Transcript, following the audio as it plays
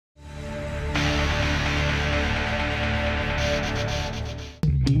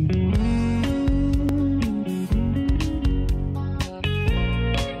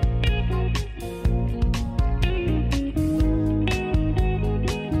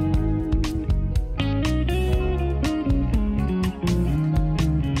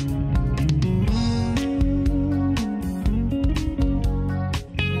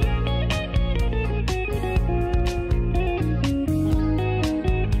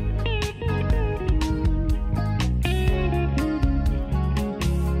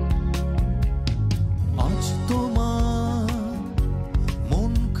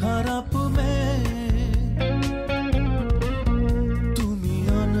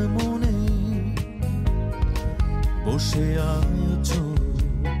বসে আছো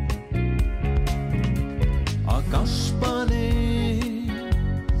আকাশ পানে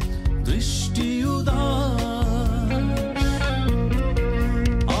দৃষ্টি উদাস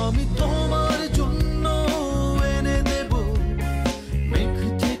আমি তোমার জন্য এনে দেব মেঘ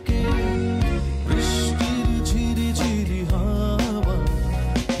থেকে বৃষ্টির ঝিরি ঝিরি হাওয়া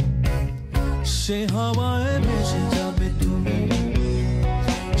সে হাওয়ায় ভেসে যাবে তুমি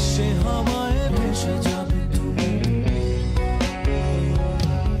সে হাওয়ায় ভেসে যাবে তুমি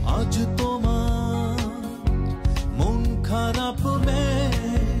আজ তোমার মন খারাপ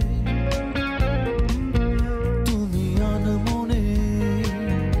তুমি আনমনে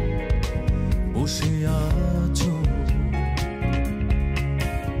বসে আছো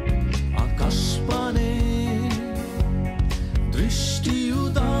আকাশ পানে দৃষ্টি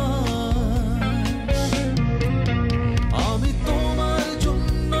উদাস আমি তোমার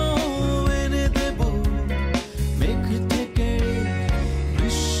জন্য এনে দেব মেঘ থেকে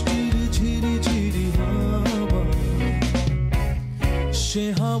বৃষ্টির ঝিরি ঝিরি হাওয়া সে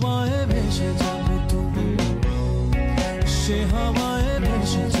হাওয়ায় ভেসে যাবে তুমি সে হাওয়ায়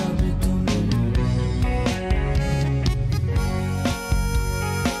ভেসে যাবে তুমি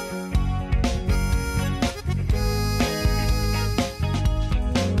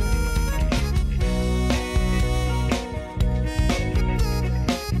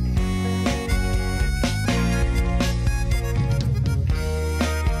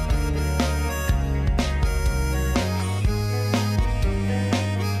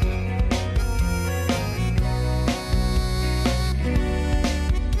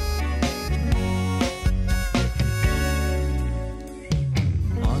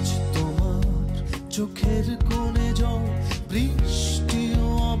চোখের কোণে জল বৃষ্টিও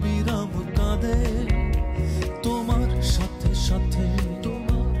অবিরাম কাঁদে তোমার সাথে সাথে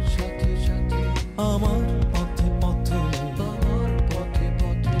আমার পথে পথে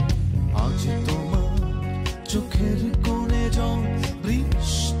আজ তোমার চোখের কোণে জল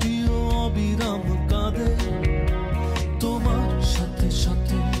বৃষ্টিও অবিরাম কাঁদে তোমার সাথে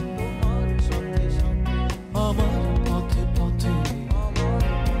সাথে আমার পথে পথে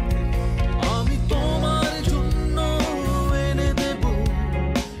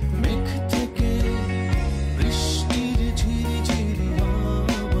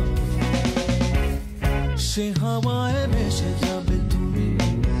সে হাওয়ায় ভেসে যাবে তুমি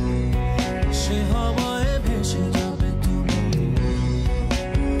সে হাওয়ায় ভেসে যাবে তুমি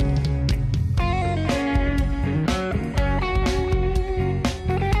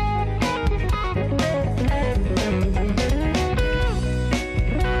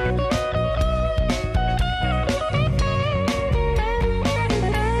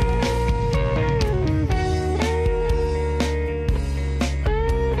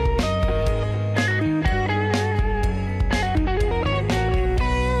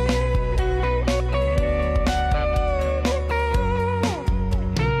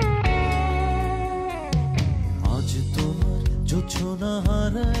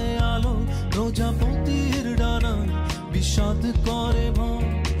জোছনাহারায় আলো প্রজাপতির ডানা বিষাদ করে ভয়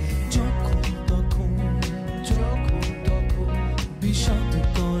যখন তখন বিষাদ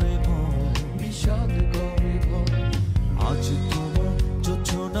করে ভয় আজ তোমার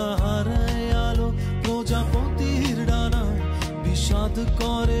জোছনাহারায় আলো প্রজাপতির ডানা বিষাদ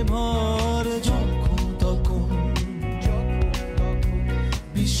করে ভয় যখন তখন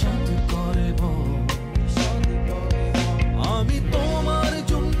বিষাদ করে ভয় আমি তোমার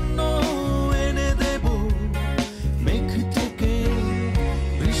জন্য এনে দেব মেঘ থেকে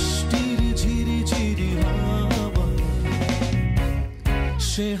বৃষ্টির ঝিরি ঝিরি হাওয়া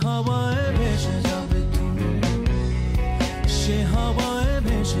সে হাওয়ায় ভেসে যাবে তুমি সে হাওয়ায়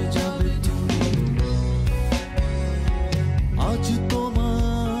ভেসে যাবে তুমি আজ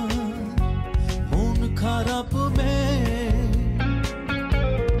তোমার মন খারাপ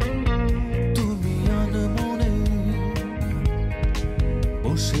তুমি আনমনে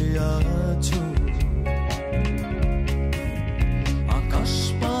বসে আছো আকাশ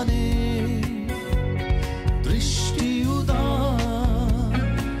পানে দৃষ্টি উদাস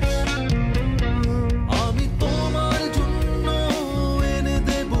আমি তোমার জন্য এনে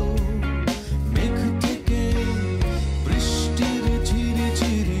দেব মেঘ থেকে বৃষ্টির ঝিরি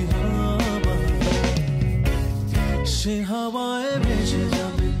ঝিরি হাওয়া সে হাওয়ায় ভেসে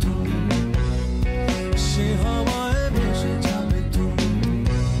যাবে তুমি সে হাওয়ায় ভেসে যাবে তুমি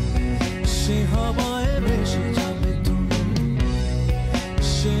সে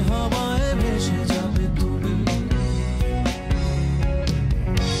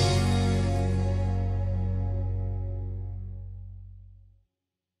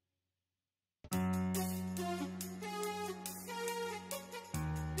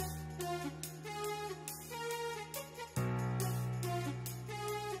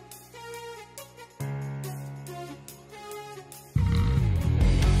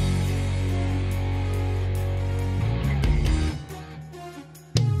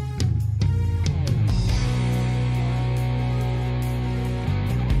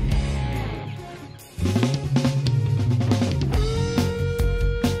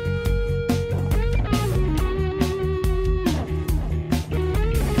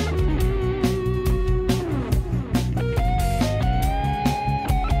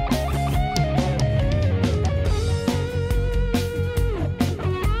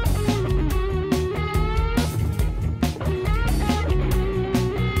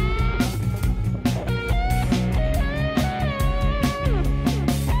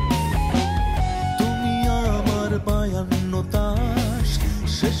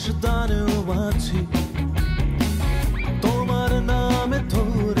শেষ দানেও আছি তোমার নামে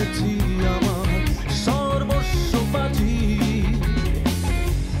ধরেছি আমার সর্বস্ব বাজি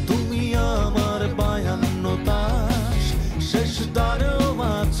তুমি আমার 52 তাস শেষ দানেও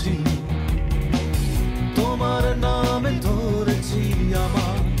আছি তোমার নামে ধরেছি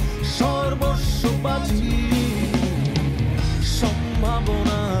আমার সর্বস্ব বাজি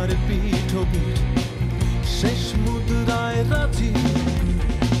সম্ভাবনার পিঠোপিঠ শেষ মুদ্রায় রাজি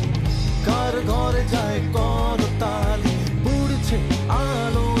কার ঘরে যায় করতালি পুড়ছে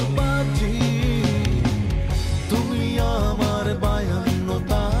আলোর বাজি তুমি আমার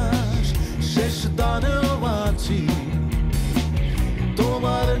 52 তাস শেষ দানেও আছি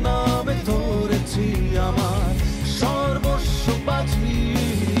তোমার নামে ধরেছি আমার সর্বস্ব বাজি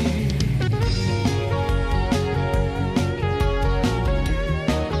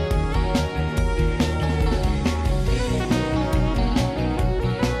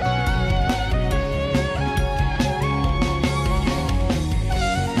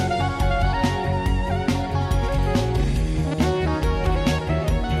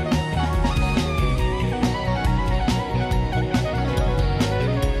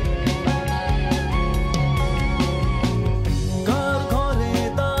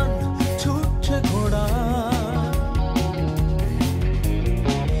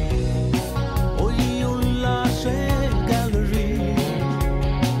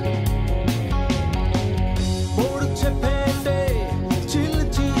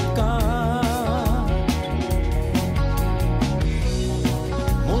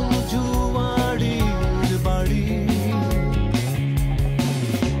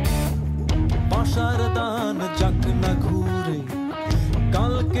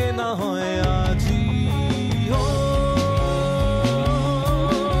কালকে না হয় আজি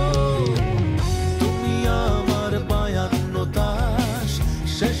তুমি আমার 52 তাস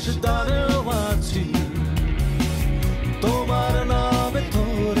শেষ দানেও আছি তোমার নামে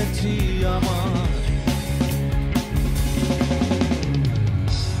ধরেছি আমার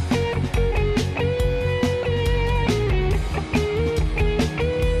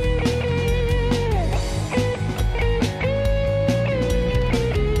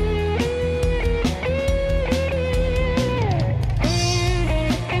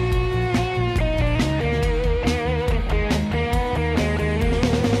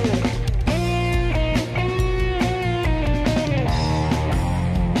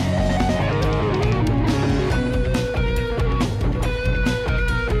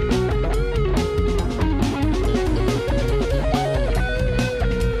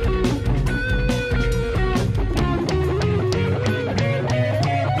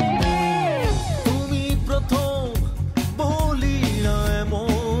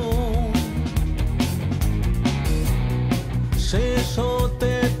শেষ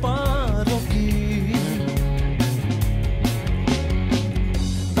হতে পারো কি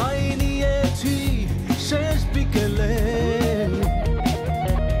তাই নিয়েছি শেষ বিকেলে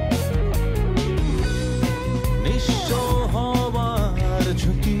নিঃস্ব হওয়ার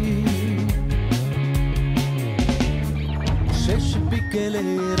ঝুঁকি শেষ বিকেলে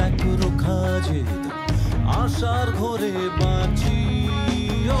এক রোখা জেদ আশার ঘরে বাঁচি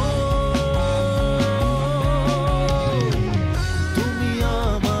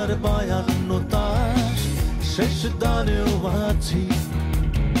আমার 52 তাস শেষ দানেও আছি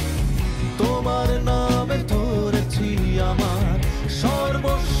তোমার নামে ধরেছি আমার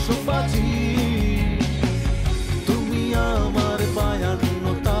সর্বস্ব বাজি তুমি আমার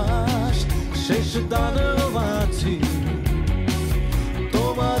 52 তাস শেষ দানেও আছি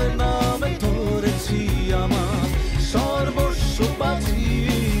তোমার নামে ধরেছি আমার সর্বস্ব বাজি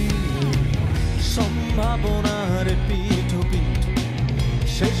সম্ভাবনার পিঠোপিঠ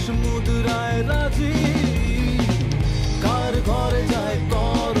শেষ মুদ্রায় রাজি কার ঘরে যায়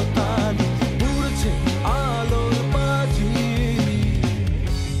করতালি পুড়ছে আলোর বাজি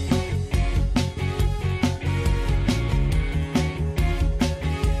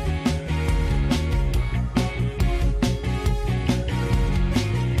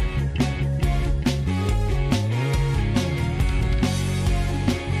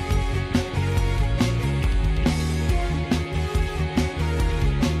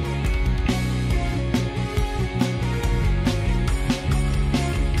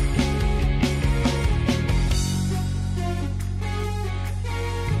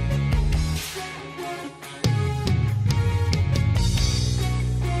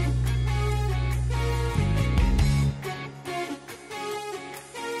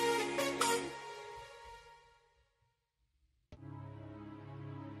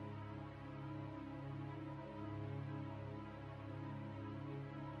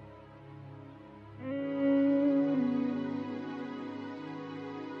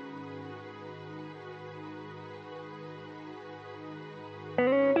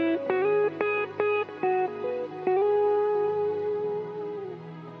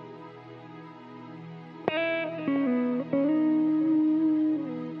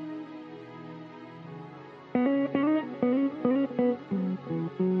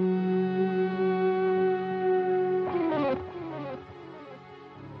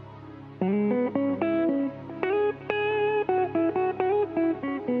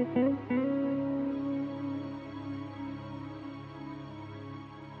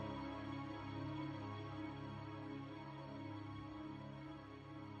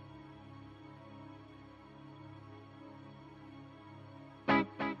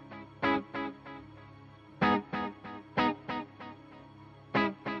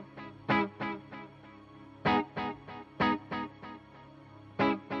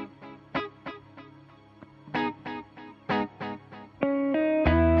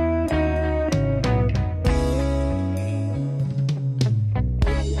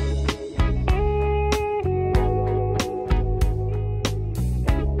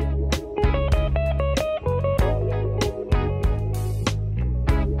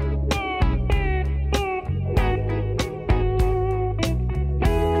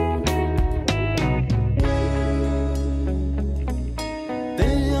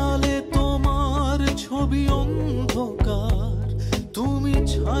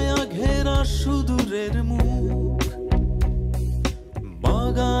সুদূরের মুখ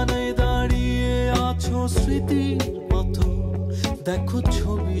বাগানে দাঁড়িয়ে আছো স্মৃতির মতো দেখো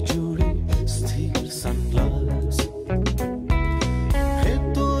ছবি জুড়ে স্থির সানগ্লাস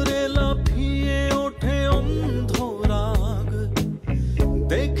ভেতরে লাফিয়ে ওঠে অন্ধ রাগ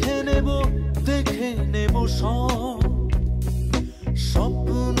দেখে নেব সব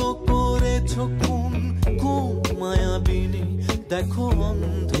স্বপ্ন করেছো কোন মায়াবিনী দেখো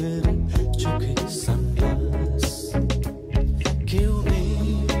অন্ধের চোখে সানগ্লাস কেউ নেই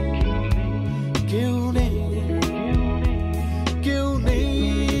কেউ নেই কেউ নেই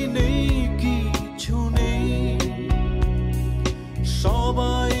নেই কিছু নেই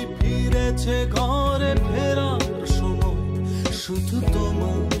সবাই ফিরেছে ঘরে ফেরার সময় শুধু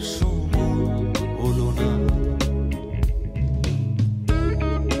তোমার সময় হলো না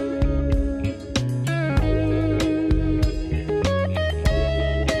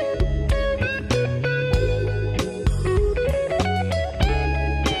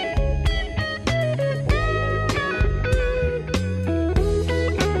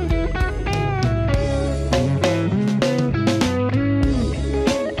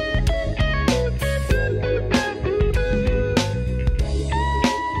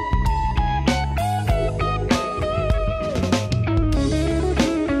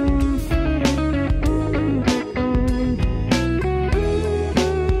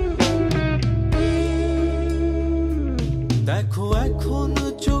দেখো এখন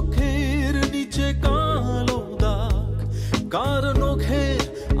চোখের নিচে কালো দাগ কার নখের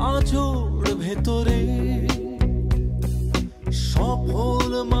আঁচড় ভেতরে সফল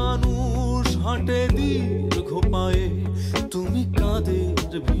মানুষ হাঁটে দীর্ঘ পায়ে তুমি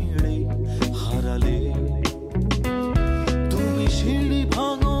কাঁধের ভিড়ে হারালে তুমি সিঁড়ি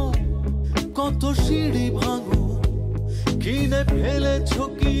ভাঙো কত সিঁড়ি ভাঙো কিনে ফেলেছো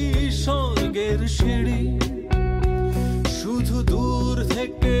কি স্বর্গের সিঁড়ি শুধু দূর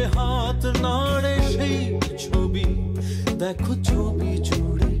থেকে হাত নাড়ে সেই ছবি দেখো ছবি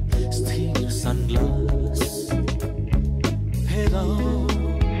জুড়ে স্থির সানগ্লাস ফেরাও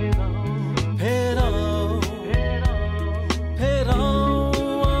ফেরাও ফেরাও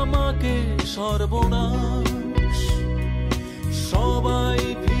আমাকে সর্বনাশ সবাই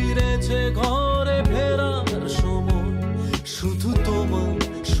ফিরেছে ঘরে ফেরার সময় শুধু তোমার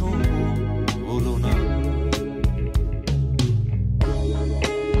সময় হলো না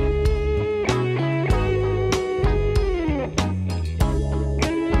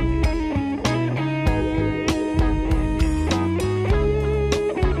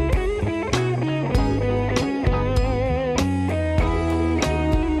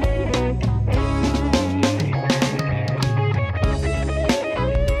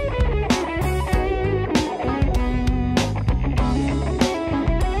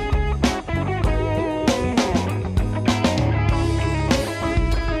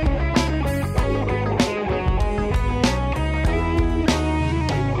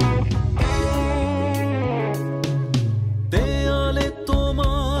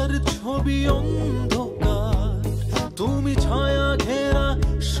অন্ধকার তুমি ছায়া ঘেরা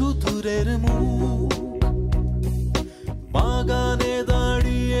সুদূরের মুখ বাগানে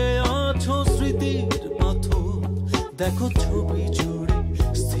দাঁড়িয়ে আছো স্মৃতির পাথর দেখো ছবি জুড়ে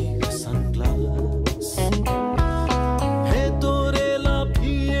স্থির সানগ্লাস ভেতরে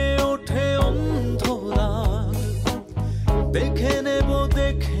লাফিয়ে ওঠে অন্ধরা দেখে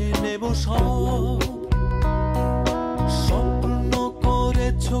নেব সব স্বপ্ন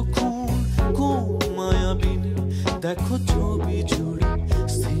করেছো মায়াবিনী দেখো ছবি জুড়ে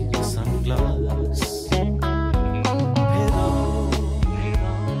স্থির সানগ্লাস